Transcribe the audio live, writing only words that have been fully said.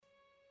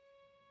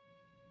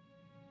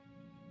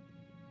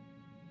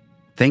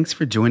Thanks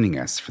for joining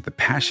us for the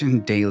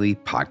Passion Daily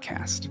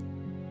podcast.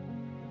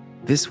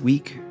 This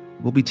week,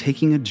 we'll be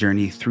taking a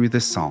journey through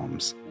the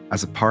Psalms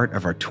as a part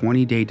of our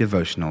 20-day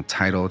devotional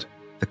titled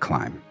The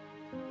Climb.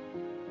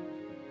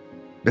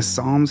 The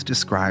Psalms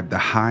describe the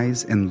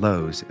highs and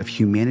lows of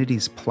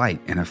humanity's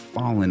plight in a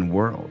fallen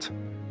world.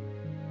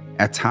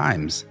 At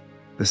times,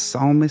 the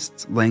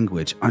psalmists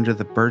languish under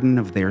the burden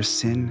of their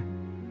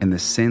sin and the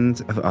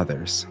sins of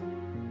others.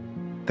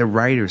 The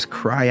writers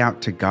cry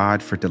out to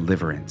God for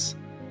deliverance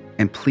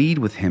and plead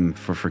with Him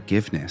for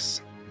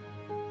forgiveness.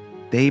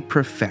 They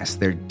profess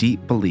their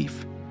deep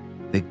belief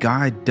that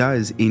God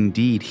does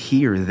indeed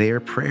hear their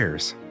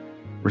prayers,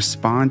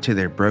 respond to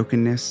their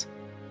brokenness,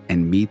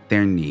 and meet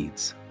their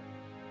needs.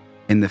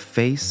 In the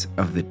face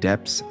of the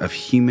depths of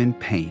human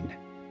pain,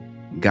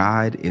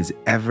 God is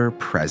ever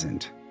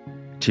present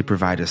to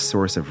provide a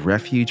source of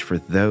refuge for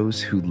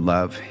those who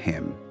love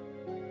Him.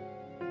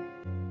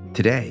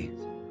 Today,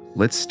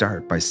 let's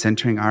start by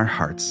centering our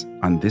hearts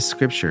on this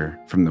scripture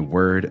from the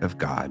Word of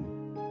God.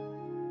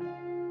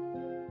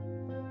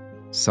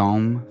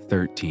 Psalm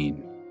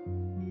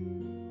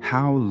 13.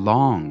 How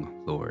long,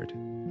 Lord?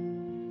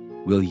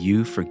 Will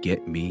you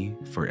forget me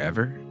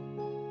forever?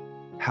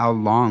 How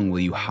long will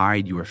you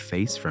hide your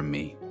face from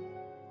me?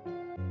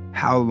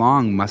 How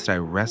long must I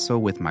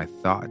wrestle with my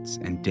thoughts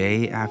and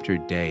day after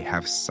day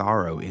have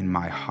sorrow in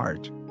my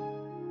heart?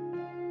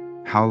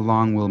 How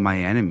long will my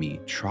enemy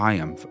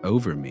triumph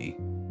over me?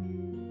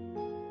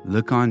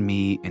 Look on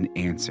me and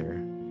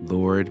answer,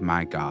 Lord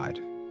my God.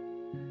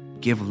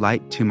 Give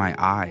light to my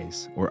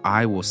eyes, or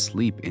I will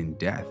sleep in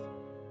death,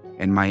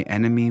 and my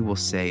enemy will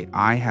say,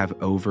 I have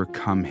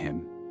overcome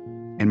him,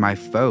 and my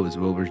foes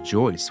will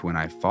rejoice when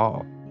I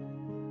fall.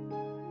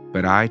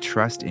 But I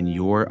trust in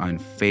your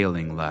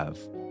unfailing love.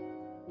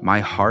 My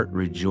heart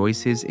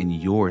rejoices in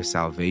your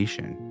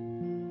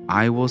salvation.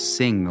 I will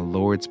sing the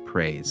Lord's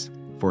praise,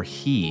 for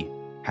He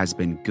has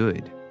been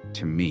good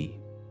to me.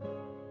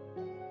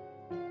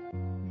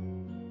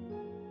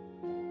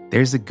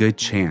 There's a good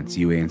chance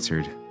you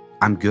answered,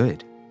 I'm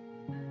good.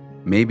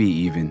 Maybe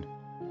even,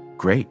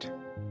 great.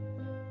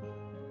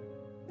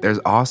 There's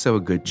also a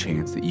good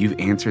chance that you've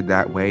answered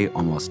that way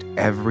almost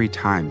every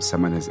time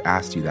someone has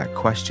asked you that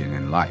question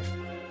in life,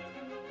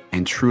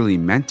 and truly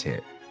meant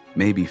it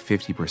maybe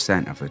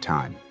 50% of the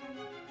time.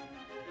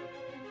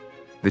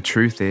 The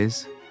truth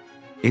is,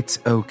 it's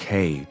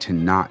okay to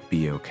not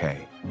be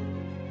okay.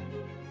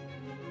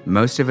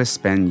 Most of us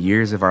spend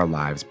years of our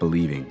lives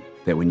believing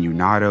that when you're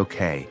not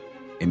okay,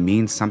 it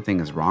means something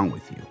is wrong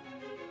with you.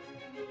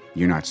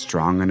 You're not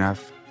strong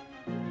enough,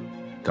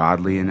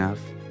 godly enough.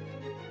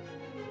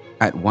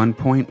 At one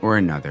point or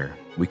another,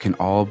 we can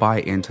all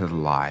buy into the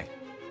lie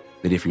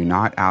that if you're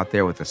not out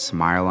there with a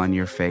smile on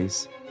your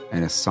face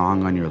and a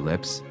song on your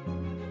lips,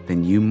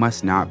 then you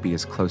must not be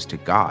as close to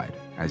God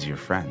as your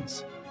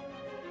friends.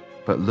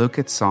 But look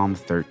at Psalm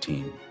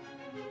 13.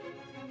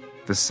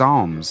 The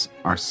Psalms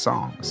are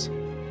songs,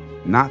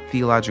 not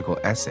theological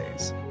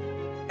essays,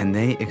 and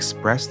they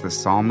express the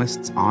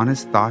psalmist's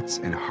honest thoughts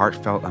and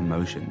heartfelt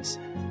emotions.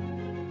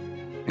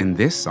 In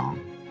this song,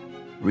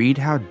 read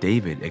how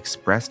David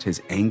expressed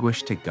his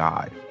anguish to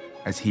God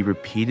as he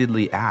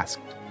repeatedly asked,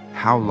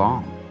 How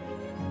long?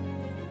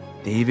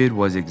 David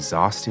was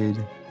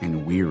exhausted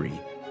and weary,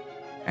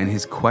 and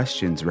his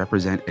questions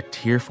represent a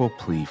tearful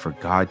plea for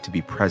God to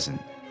be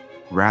present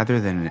rather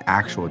than an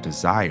actual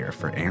desire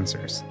for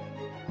answers.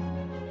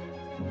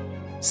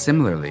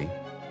 Similarly,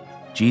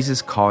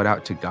 Jesus called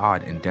out to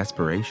God in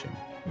desperation.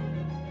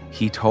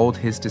 He told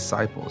his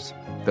disciples,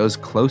 those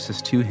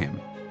closest to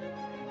him,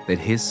 that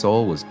his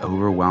soul was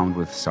overwhelmed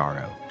with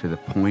sorrow to the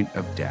point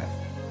of death.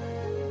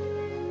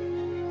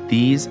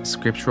 These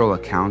scriptural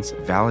accounts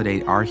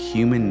validate our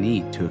human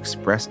need to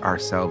express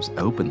ourselves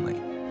openly,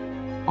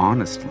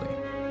 honestly,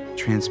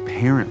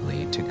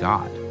 transparently to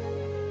God.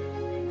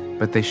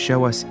 But they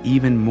show us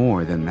even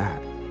more than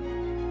that.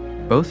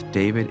 Both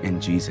David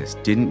and Jesus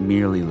didn't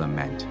merely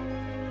lament.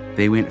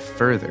 They went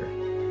further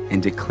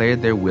and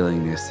declared their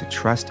willingness to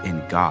trust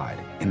in God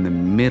in the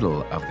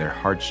middle of their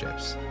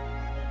hardships.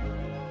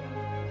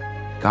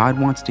 God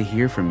wants to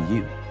hear from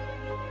you.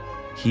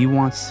 He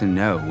wants to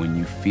know when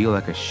you feel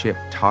like a ship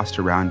tossed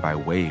around by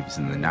waves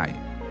in the night.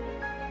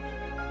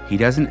 He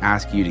doesn't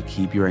ask you to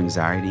keep your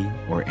anxiety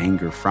or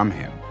anger from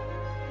Him,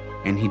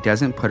 and He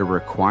doesn't put a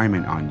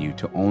requirement on you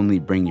to only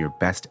bring your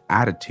best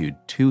attitude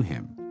to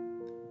Him.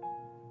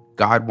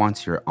 God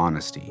wants your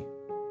honesty,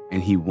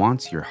 and He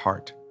wants your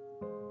heart.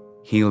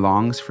 He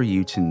longs for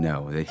you to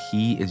know that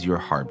He is your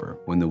harbor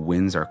when the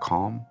winds are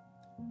calm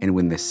and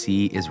when the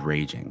sea is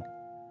raging.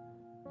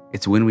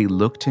 It's when we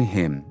look to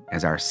Him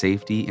as our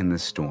safety in the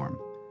storm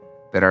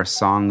that our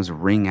songs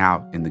ring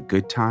out in the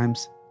good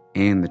times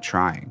and the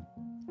trying.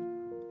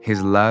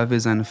 His love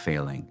is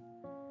unfailing,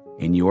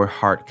 and your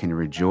heart can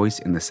rejoice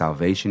in the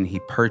salvation He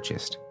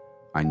purchased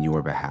on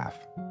your behalf.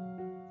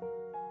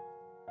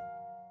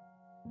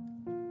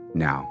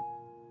 Now,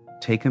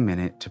 take a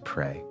minute to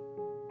pray.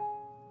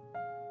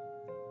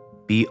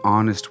 Be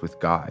honest with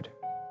God.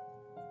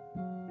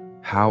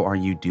 How are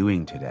you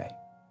doing today?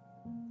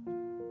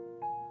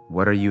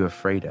 What are you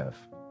afraid of?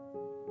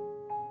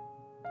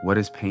 What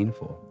is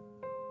painful?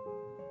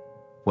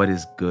 What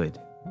is good?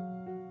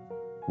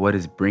 What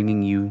is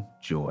bringing you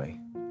joy?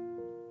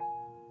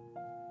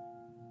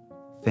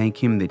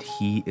 Thank Him that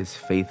He is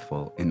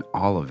faithful in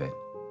all of it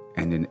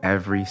and in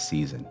every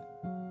season.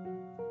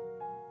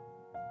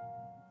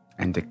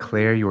 And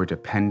declare your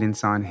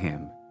dependence on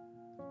Him,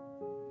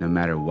 no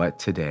matter what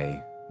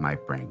today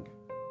might bring.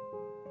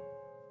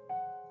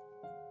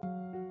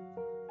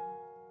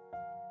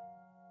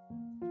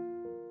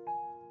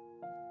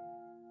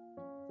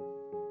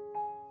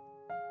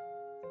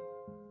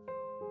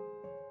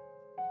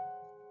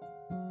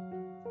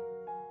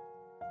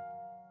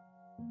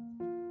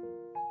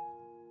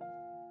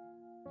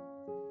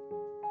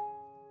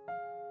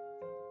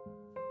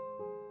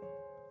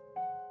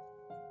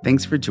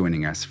 Thanks for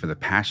joining us for the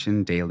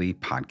Passion Daily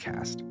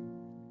podcast.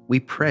 We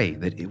pray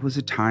that it was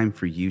a time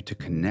for you to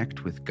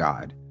connect with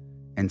God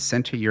and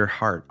center your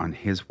heart on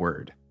His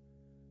Word.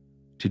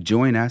 To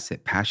join us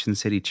at Passion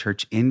City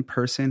Church in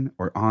person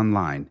or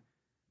online,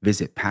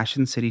 visit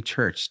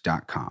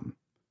PassionCityChurch.com.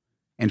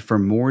 And for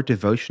more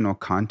devotional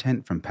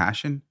content from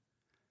Passion,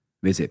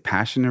 visit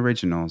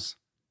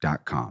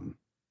PassionOriginals.com.